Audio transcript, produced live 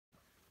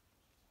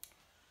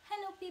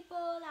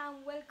people,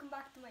 and welcome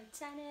back to my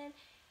channel.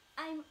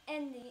 I'm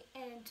Andy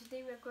and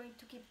today we're going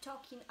to keep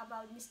talking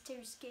about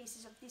mysterious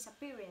cases of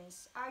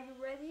disappearance. Are you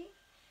ready?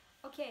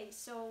 Okay,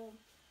 so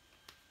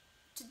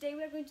today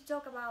we're going to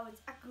talk about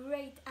a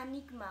great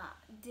enigma,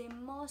 the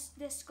most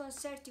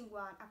disconcerting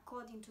one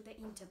according to the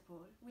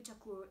Interpol, which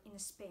occurred in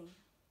Spain.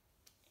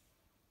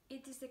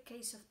 It is the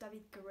case of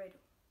David Guerrero.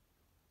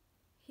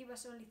 He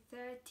was only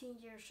 13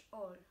 years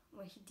old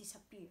when he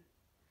disappeared,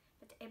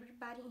 but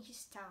everybody in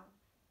his town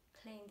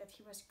claimed that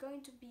he was going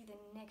to be the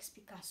next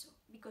Picasso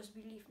because,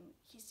 believe me,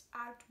 his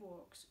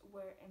artworks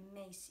were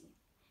amazing.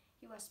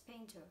 He was a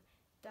painter.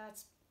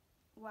 That's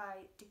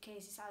why the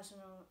case is also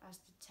known as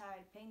the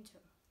child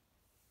painter.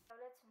 Now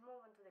let's move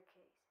on to the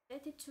case.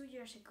 32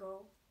 years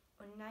ago,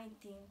 on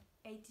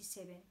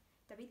 1987,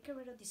 David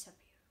Guerrero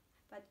disappeared.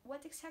 But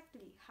what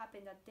exactly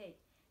happened that day,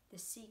 the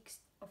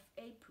 6th of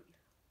April?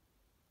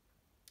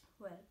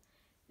 Well,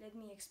 let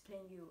me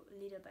explain you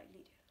little by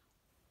little.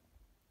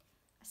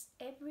 As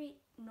every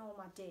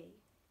normal day,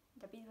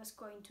 David was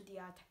going to the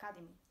art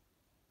academy,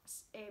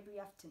 as every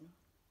afternoon.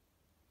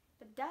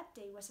 But that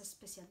day was a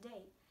special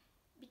day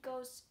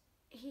because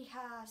he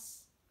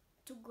has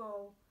to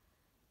go,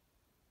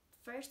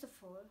 first of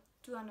all,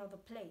 to another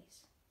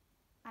place,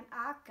 an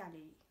art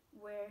gallery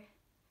where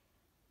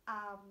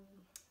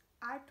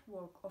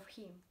artwork of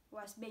him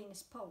was being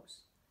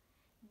exposed.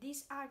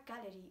 This art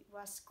gallery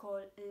was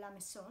called La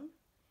Maison,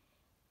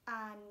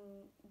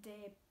 and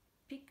the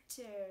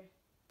picture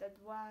that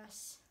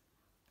was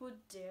put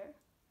there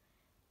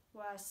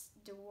was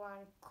the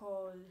one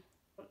called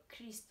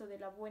Cristo de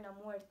la Buena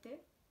Muerte.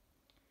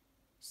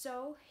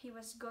 So he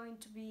was going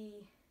to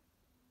be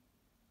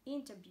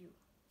interviewed.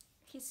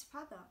 His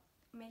father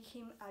made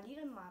him a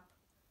little map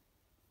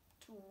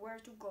to where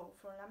to go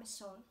from La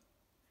Maison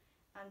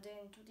and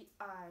then to the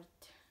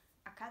art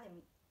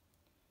academy,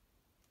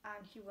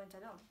 and he went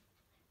alone.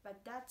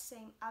 But that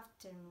same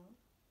afternoon,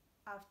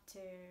 after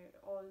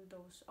all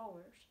those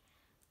hours,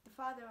 the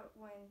father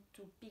went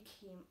to pick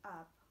him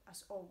up,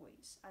 as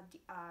always, at the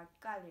art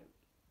gallery.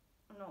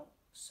 No,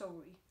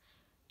 sorry,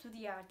 to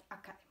the art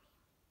academy.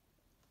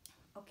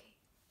 Okay,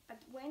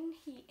 but when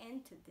he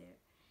entered there,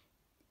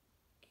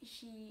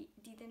 he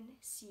didn't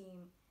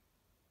see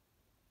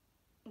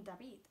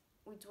David,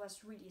 which was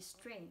really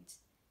strange.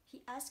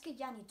 He asked a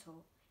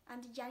janitor,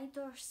 and the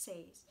janitor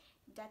says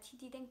that he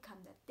didn't come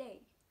that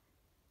day.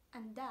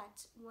 And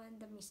that's when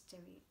the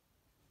mystery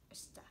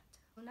started.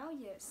 Now,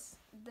 yes,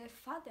 the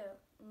father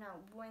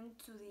now went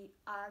to the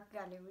art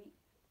gallery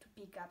to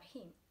pick up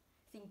him,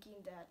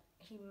 thinking that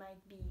he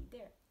might be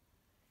there.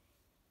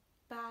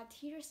 But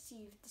he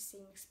received the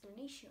same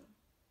explanation.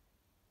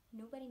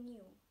 Nobody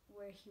knew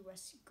where he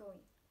was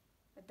going.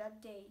 But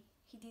that day,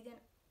 he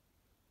didn't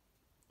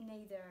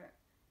neither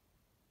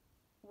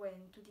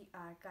went to the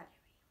art gallery.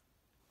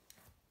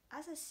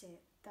 As I said,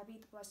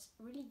 David was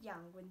really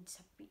young when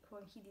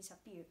he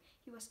disappeared.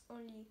 He was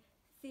only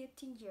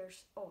 13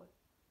 years old.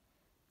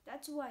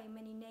 That's why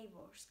many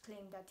neighbors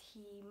claim that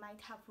he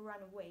might have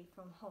run away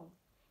from home.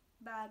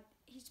 But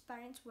his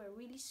parents were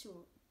really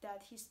sure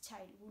that his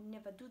child would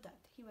never do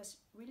that. He was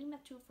really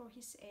mature for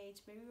his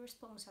age, very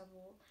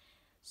responsible,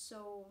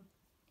 so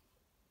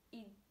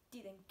it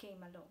didn't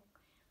came along.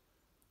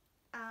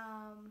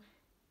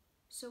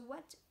 So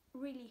what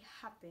really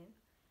happened?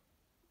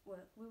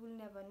 Well, we will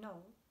never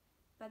know,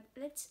 but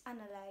let's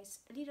analyze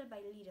little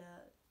by little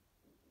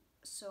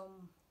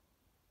some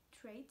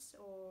traits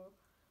or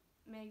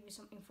maybe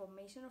some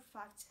information or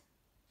facts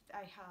that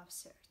I have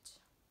searched.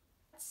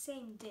 That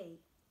same day,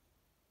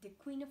 the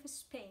Queen of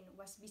Spain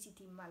was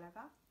visiting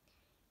Malaga,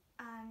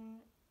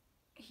 and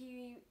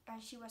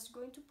she was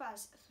going to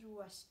pass through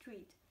a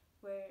street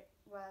where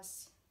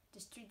was the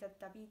street that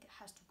David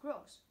has to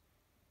cross.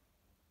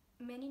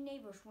 Many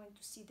neighbors went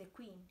to see the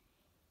Queen,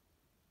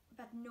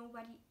 but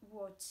nobody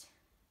watched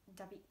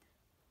David.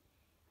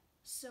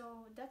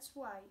 So that's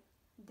why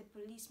the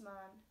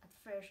policeman at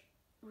first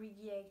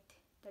rejected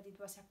that it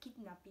was a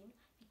kidnapping,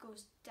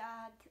 because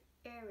that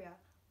area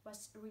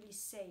was really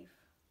safe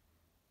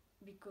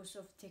because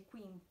of the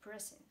Queen's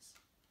presence.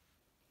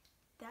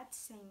 That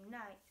same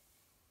night,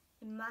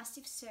 a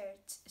massive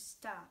search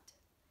started.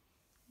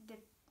 The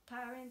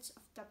parents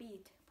of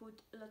David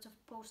put lots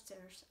of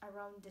posters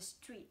around the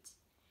streets.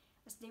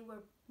 As they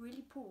were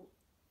really poor,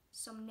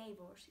 some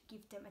neighbors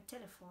give them a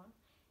telephone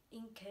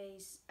in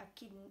case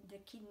the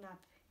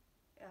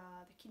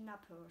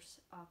kidnappers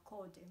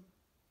called them.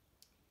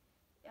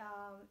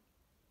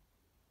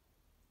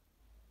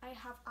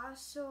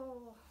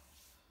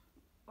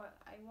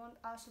 I want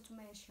also to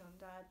mention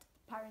that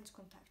parents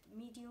contact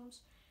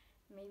mediums,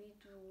 maybe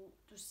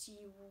to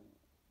see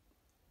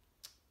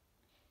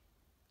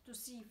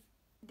if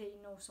they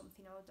know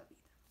something about David.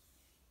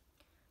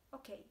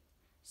 Okay,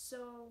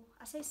 so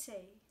as I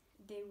say,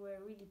 they were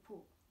really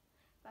poor,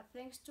 but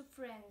thanks to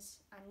friends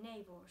and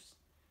neighbors,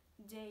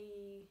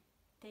 they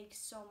take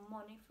some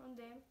money from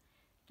them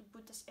to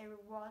put as a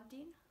reward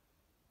in.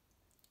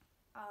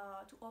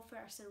 To offer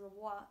as a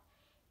reward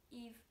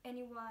if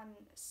anyone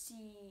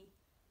see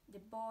the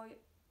boy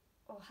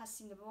or has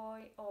seen the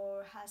boy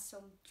or has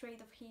some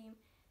trait of him,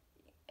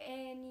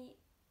 any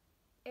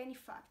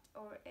fact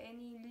or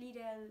any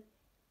little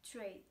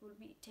trait will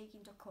be taken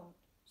into account.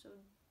 So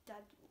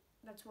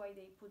that's why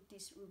they put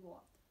this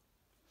reward.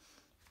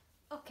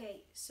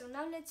 Okay, so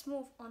now let's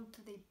move on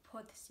to the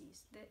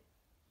hypotheses, the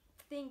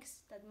things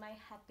that might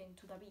happen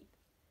to David.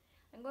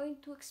 I'm going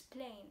to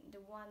explain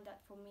the one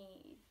that for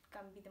me it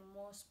can be the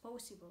most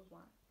possible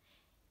one,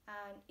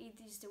 and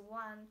it is the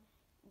one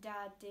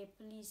that the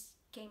police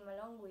came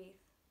along with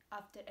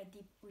after a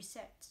deep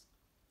research.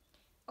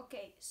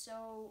 Okay,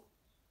 so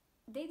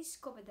they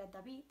discovered that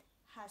David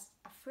has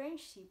a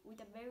friendship with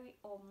a very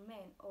old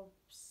man of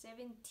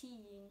 70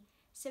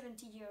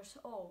 years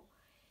old.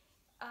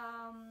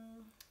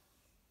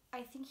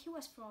 I think he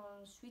was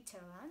from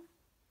Switzerland.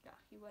 Yeah,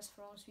 he was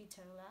from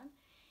Switzerland.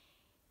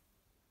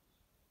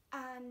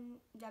 And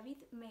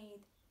David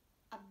made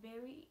a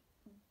very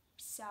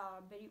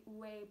bizarre, very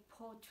weird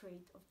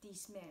portrait of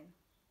this man.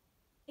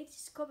 It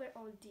discovered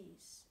all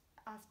this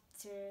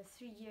after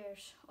 3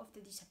 years of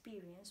the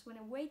disappearance, when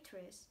a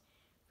waitress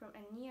from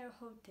a near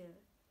hotel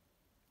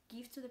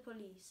gives to the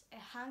police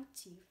a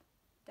handkerchief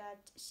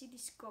that she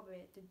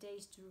discovered the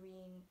days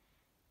during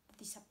the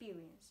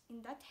disappearance.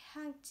 In that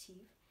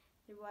handkerchief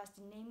there was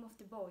the name of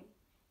the boy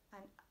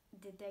and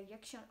the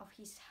direction of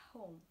his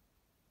home.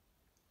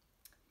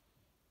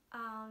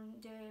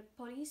 The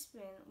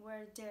policemen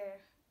were there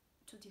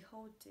to the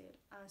hotel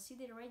and see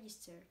the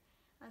register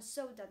and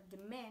saw that the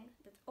man,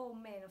 that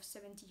old man of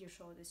 70 years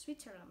old, the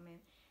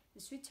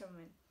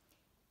Switzerland,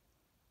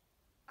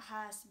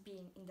 has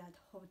been in that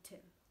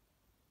hotel.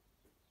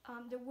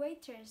 The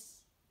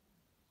waiters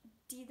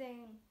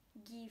didn't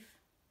give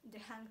the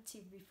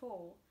handkerchief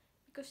before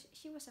because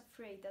she was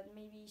afraid that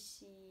maybe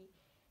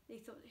they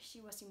thought she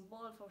was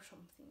involved or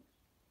something.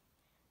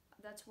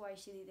 That's why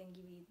she didn't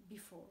give it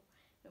before,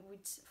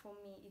 which for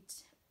me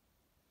it's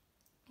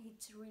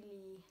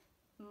really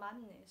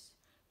madness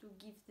to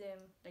give them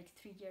like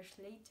 3 years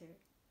later.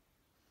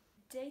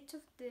 The date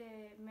of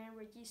the main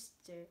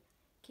register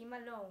came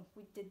along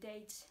with the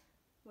dates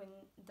when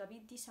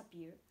David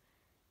disappeared.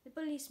 The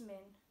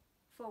policemen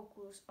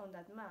focused on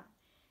that man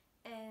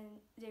and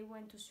they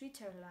went to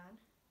Switzerland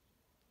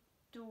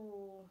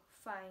to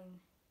find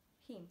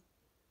him,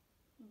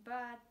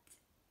 but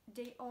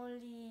they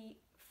only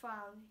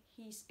found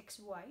his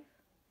ex-wife.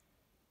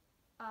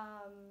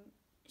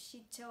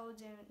 She told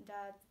them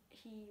that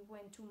he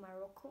went to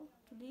Morocco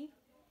to live,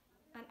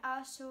 and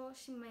also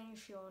she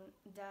mentioned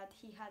that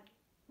he had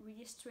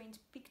really strange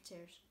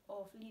pictures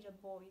of little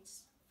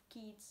boys,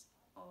 kids,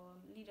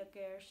 little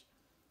girls.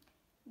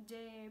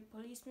 The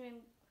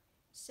policemen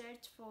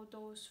searched for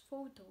those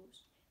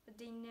photos, but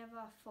they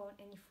never found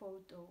any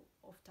photo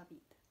of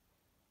David.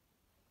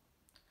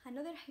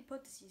 Another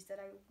hypothesis that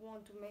I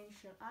want to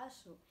mention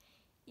also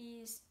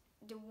is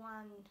the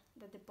one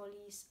that the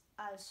police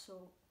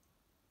also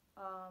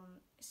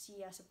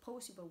see as a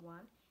possible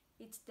one.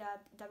 It's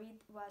that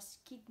David was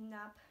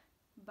kidnapped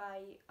by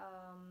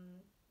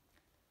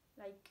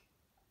like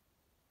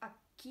a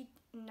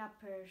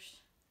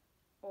kidnappers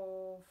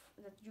of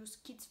that use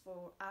kids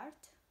for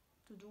art,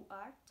 to do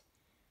art,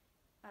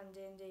 and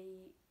then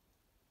they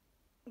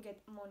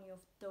get money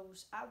of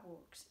those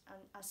artworks.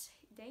 And as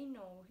they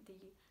know,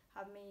 they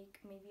have make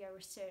maybe a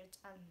research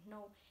and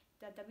know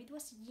that David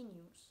was a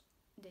genius,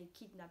 they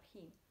kidnap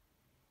him.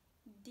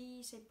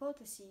 This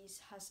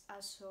hypothesis has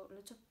also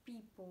lots of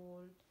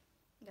people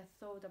that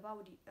thought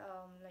about it,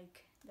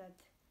 like that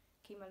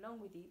came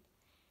along with it.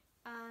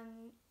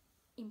 And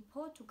in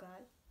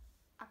Portugal,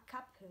 a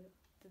couple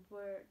that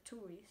were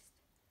tourists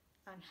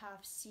and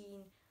have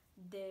seen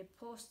the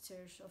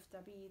posters of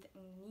David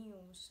in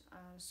news,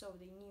 so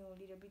they knew a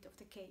little bit of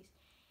the case,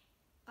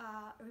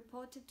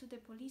 reported to the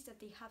police that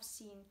they have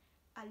seen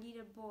a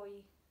little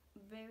boy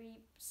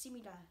very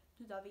similar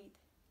to David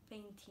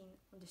painting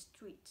on the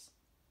streets.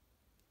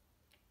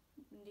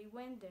 When they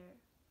went there,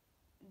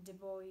 the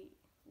boy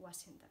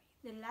wasn't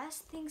David. The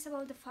last things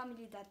about the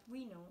family that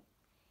we know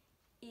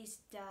is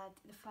that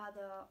the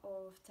father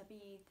of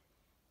David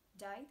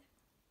died,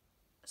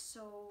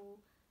 so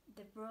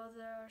the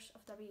brothers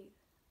of David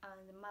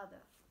and the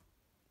mother,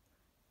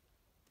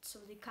 so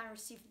they can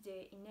receive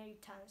the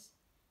inheritance,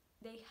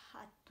 they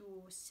had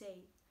to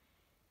say,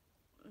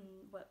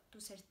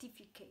 to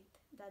certificate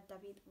that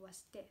David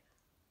was dead,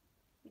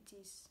 which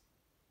is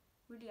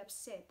really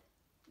upset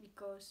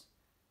because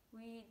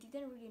we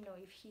didn't really know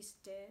if he's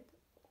dead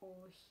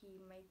or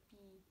he might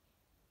be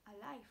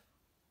alive.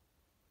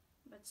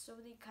 But so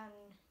they can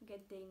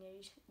get the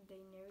inheritance,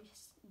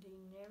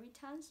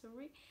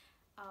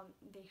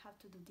 they have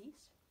to do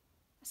this.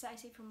 As I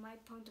say, from my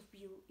point of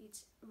view,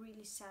 it's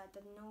really sad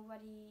that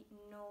nobody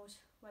knows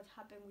what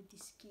happened with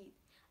this kid.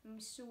 I'm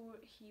sure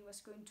he was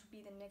going to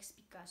be the next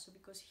Picasso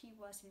because he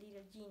was a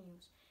little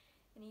genius.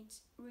 And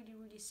it's really,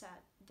 really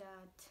sad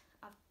that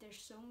after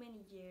so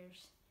many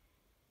years,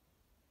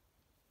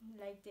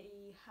 like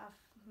they have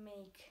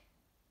make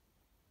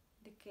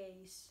the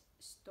case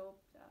stop,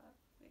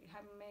 they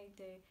have made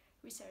the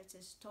research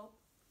stop,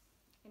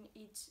 and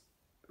it's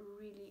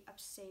really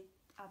upsetting.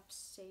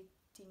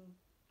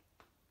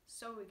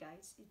 Sorry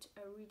guys, it's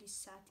a really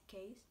sad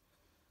case.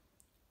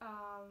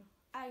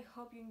 I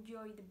hope you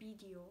enjoy the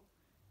video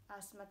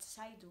as much as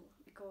I do,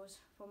 because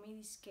for me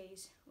this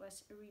case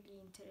was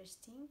really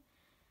interesting.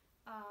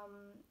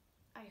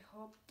 I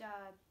hope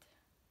that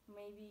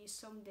maybe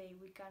someday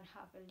we can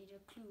have a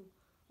little clue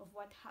of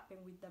what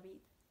happened with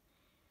David.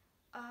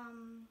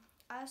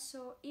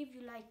 Also, if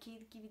you like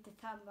it, give it a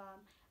thumb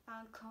up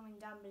and comment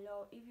down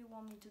below if you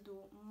want me to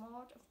do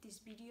more of these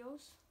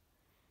videos,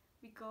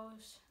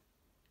 because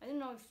I don't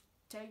know if I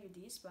tell you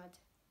this, but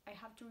I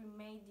have to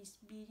remake this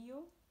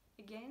video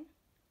again,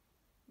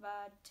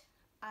 but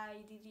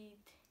I did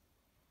it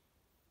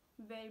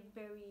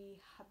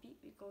very happy,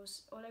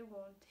 because all I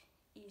want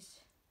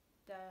is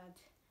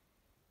that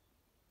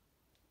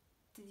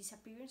the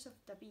disappearance of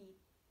David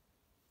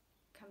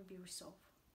can be resolved.